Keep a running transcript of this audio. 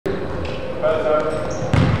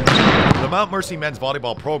The Mount Mercy men's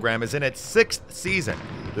volleyball program is in its 6th season.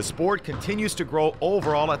 The sport continues to grow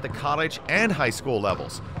overall at the college and high school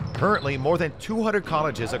levels. Currently, more than 200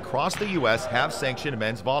 colleges across the U.S. have sanctioned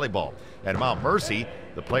men's volleyball. At Mount Mercy,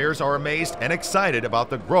 the players are amazed and excited about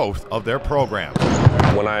the growth of their program.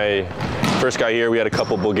 When I first got here, we had a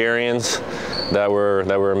couple Bulgarians that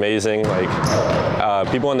were amazing.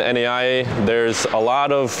 People in the NAIA, there's a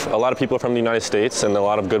lot of people from the United States and a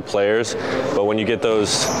lot of good players. But when you get those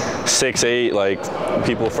 6'8"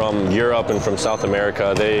 people from Europe and from South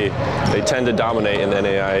America, they tend to dominate in the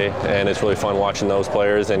NAIA, and it's really fun watching those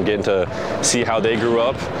players and getting to see how they grew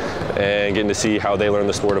up and getting to see how they learn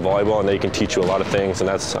the sport of volleyball, and they can teach you a lot of things, and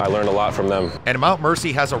I learned a lot from them. And Mount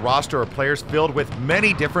Mercy has a roster of players filled with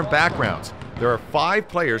many different backgrounds. There are 5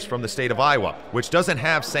 players from the state of Iowa, which doesn't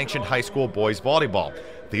have sanctioned high school boys volleyball.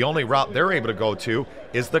 The only route they're able to go to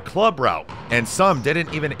is the club route, and some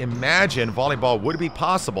didn't even imagine volleyball would be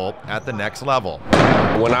possible at the next level.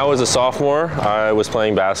 When I was a sophomore, I was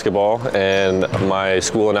playing basketball, and my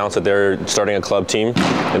school announced that they're starting a club team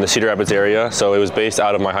in the Cedar Rapids area, so it was based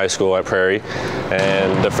out of my high school at Prairie.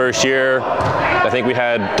 And the first year, I think we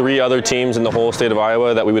had 3 other teams in the whole state of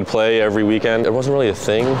Iowa that we would play every weekend. It wasn't really a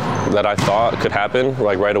thing that I thought could happen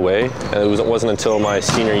right away, and it wasn't until my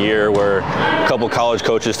senior year where a couple college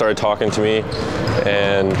coaches started talking to me,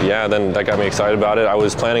 and yeah, then that got me excited about it. I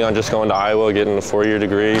was planning on just going to Iowa, getting a 4-year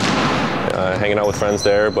degree, hanging out with friends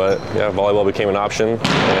there, but yeah, volleyball became an option,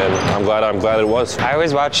 and I'm glad it was. I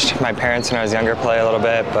always watched my parents when I was younger play a little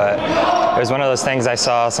bit, but it was one of those things. I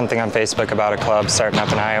saw something on Facebook about a club starting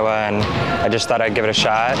up in Iowa, and I just thought I'd give it a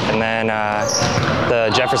shot. And then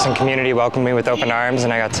the Jefferson community welcomed me with open arms,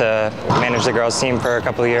 and I got to manage the girls team for a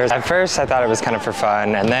couple of years. At first, I thought it was kind of for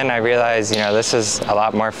fun, and then I realized, this is a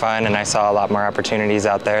lot more fun, and I saw a lot more opportunities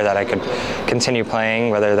out there that I could continue playing,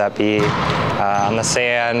 whether that be on the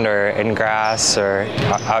sand or in grass or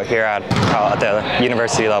out here at the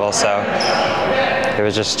university level. So it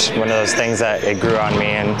was just one of those things that it grew on me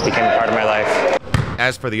and became a part of my life.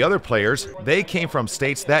 As for the other players, they came from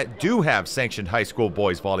states that do have sanctioned high school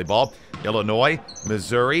boys volleyball: Illinois,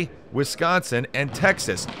 Missouri, Wisconsin, and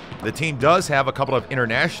Texas. The team does have a couple of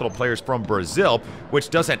international players from Brazil, which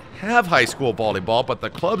doesn't have high school volleyball, but the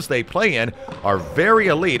clubs they play in are very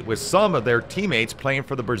elite, with some of their teammates playing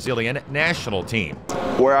for the Brazilian national team.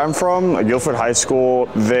 Where I'm from, Guilford High School,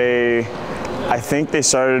 I think they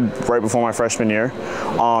started right before my freshman year,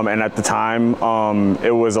 and at the time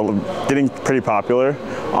it was getting pretty popular,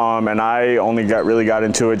 and I only really got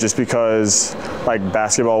into it just because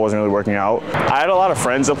basketball wasn't really working out. I had a lot of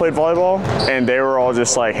friends that played volleyball, and they were all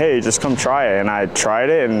just like, hey, just come try it, and I tried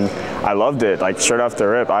it and I loved it, straight off the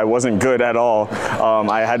rip. I wasn't good at all.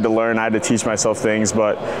 I had to learn, I had to teach myself things,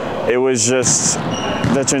 but it was just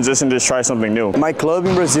the transition to just try something new. My club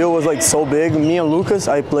in Brazil was so big. Me and Lucas,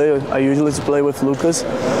 I usually play with Lucas.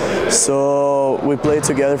 So we played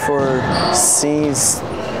together since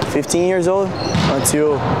 15 years old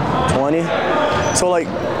until 20. So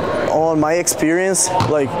on my experience,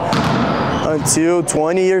 until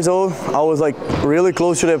 20 years old, I was really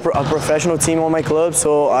close to a professional team on my club,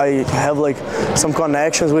 so I have some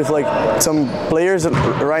connections with some players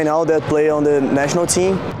right now that play on the national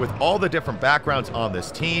team. With all the different backgrounds on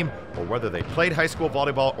this team, or whether they played high school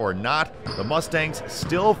volleyball or not, the Mustangs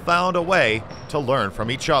still found a way to learn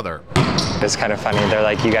from each other. It's kind of funny. They're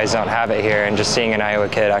like, you guys don't have it here, and just seeing an Iowa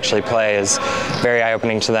kid actually play is very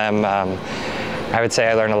eye-opening to them. I would say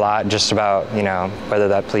I learned a lot just about, whether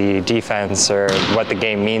that be defense or what the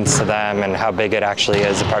game means to them and how big it actually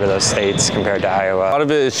is a part of those states compared to Iowa. A lot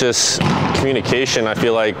of it is just communication. I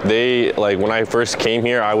feel like when I first came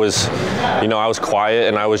here, I was quiet,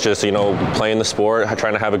 and I was just, playing the sport,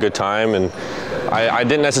 trying to have a good time, and I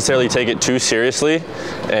didn't necessarily take it too seriously.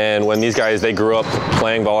 And when these guys, they grew up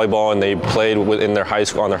playing volleyball and they played on their high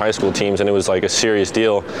school teams, and it was a serious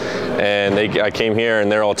deal. And I came here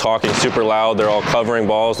and they're all talking super loud, they're all covering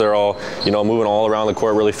balls, they're all moving all around the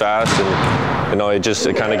court really fast, and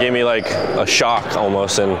it kind of gave me a shock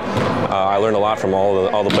almost, and I learned a lot from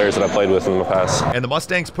all the players that I played with in the past. And the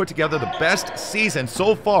Mustangs put together the best season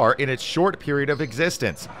so far in its short period of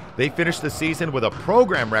existence. They finished the season with a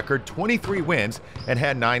program record 23 wins and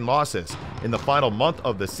had 9 losses. In the final month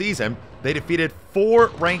of the season, they defeated 4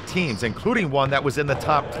 ranked teams, including one that was in the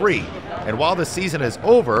top 3. And while the season is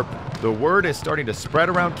over, the word is starting to spread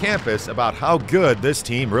around campus about how good this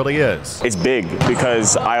team really is. It's big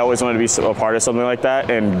because I always wanted to be a part of something like that,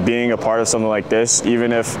 and being a part of something like this,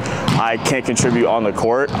 even if I can't contribute on the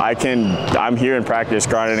court, I'm here in practice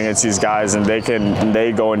grinding against these guys, and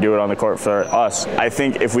they go and do it on the court for us. I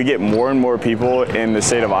think if we get more and more people in the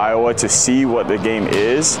state of Iowa to see what the game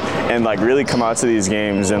is and like really come out to these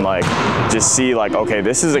games and like just see like, okay,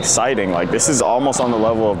 this is exciting, like this is almost on the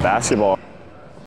level of basketball.